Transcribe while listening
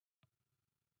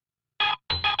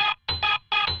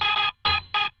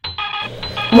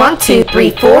1, 2,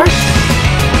 3, 4.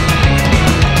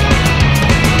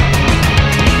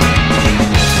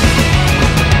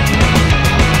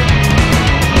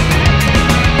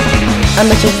 I'm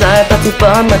much as I thought too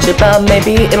far, much about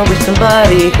maybe it'll reach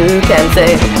somebody who can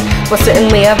say, well,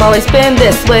 certainly I've always been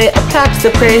this way. A pack's so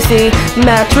crazy,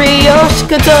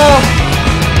 Matryoshka doll.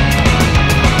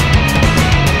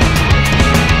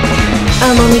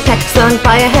 I'm only packed stung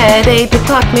by a headache. The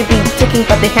clock may be ticking,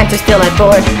 but the hands are still at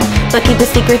 4. But keep the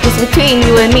secret just between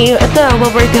you and me, or though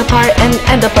we'll break apart and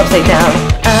end up upside down.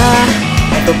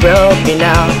 I feel broken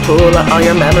now. Pull out all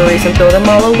your memories and throw them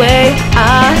all away.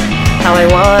 How I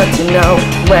want to know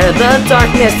where the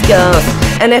darkness goes.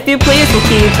 And if you please, we'll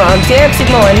keep on dancing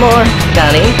more and more.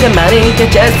 Marinka, Marinka,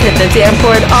 just hit the damn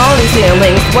chord. All these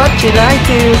feelings, what should I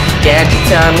do? Can't you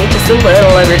tell me just a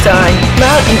little every time?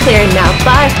 Loud and clear now,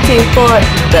 5, 2, 4.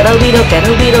 Better-weedle,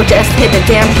 just hit the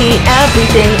damn key.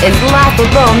 Everything is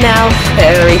laughable now.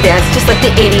 Hurry, dance just like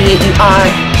the idiot you are.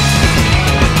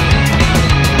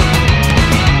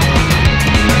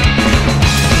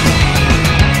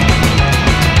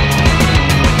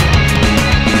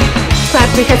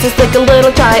 Because it's like a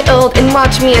little child, and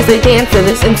watch me as I dance to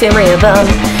this insane rhythm.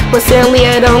 Well, certainly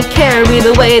I don't care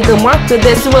either way. The mark of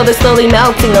this world is slowly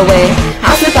melting away.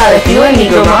 How's about if you and me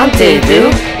go rendezvous?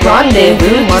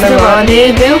 Rendezvous, wanna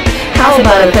rendezvous? How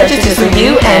about a purchase just for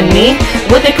you and me?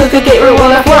 With a quick gate roll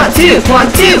off, 1, 2,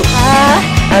 1, 2.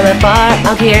 I'm far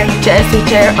out here, just reach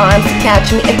your arms to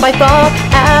catch me if I fall.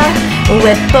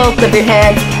 With both of your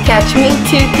hands, catch me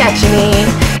to catch me.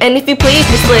 And if you please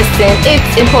just listen,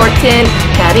 it's important.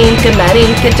 Marinka,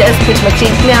 just pinch my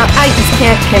cheek now. I just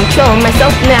can't control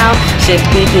myself now. Should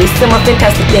we do some more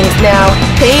fantastic things now?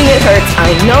 Pain, it hurts,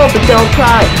 I know, but don't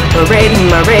cry.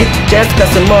 My rate, just got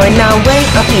some more. Now wait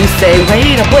up, you say,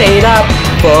 wait up.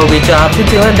 Before we drop to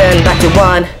 2 and then back to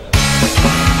 1.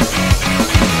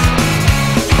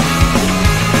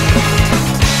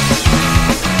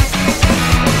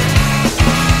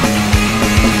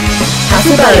 How's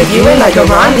about if you and I go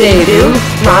rendezvous?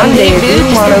 Rendezvous,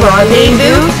 wanna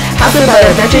rendezvous? How's about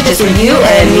adventure just for you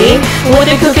and me? With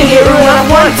a cookie get room off,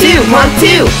 1, 2, 1,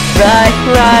 2.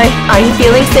 Right, are you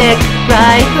feeling sick?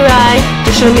 Right,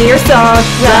 just show me your song.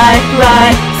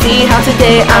 Right, see how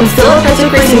today I'm still a pencil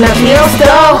crazy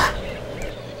Matryoshka.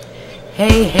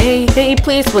 Hey,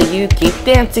 please will you keep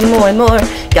dancing more and more?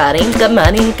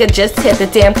 Marinka, just hit the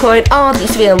damn chord. All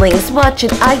these feelings, what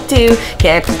should I do?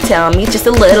 Can't you tell me just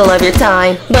a little of your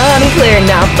time? But I'm clear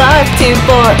now, 5, 2,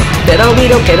 4.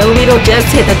 Better-weedle, just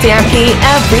hit the damn key.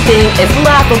 Everything is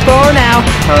laughable now.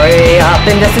 Hurry up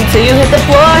and dance until you hit the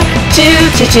floor.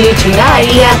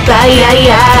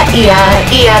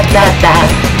 Choo-choo-choo-choo-da-ya-da-ya-ya-ya-da-da.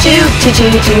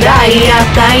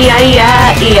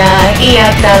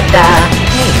 Choo-choo-choo-da-ya-da-ya-ya-ya-da-da.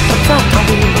 What's up, all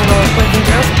you little boys and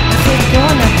girls? How's it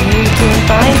going up here? You doing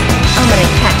fine? I'm gonna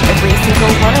catch every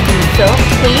single one of you, so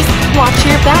please watch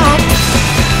your back.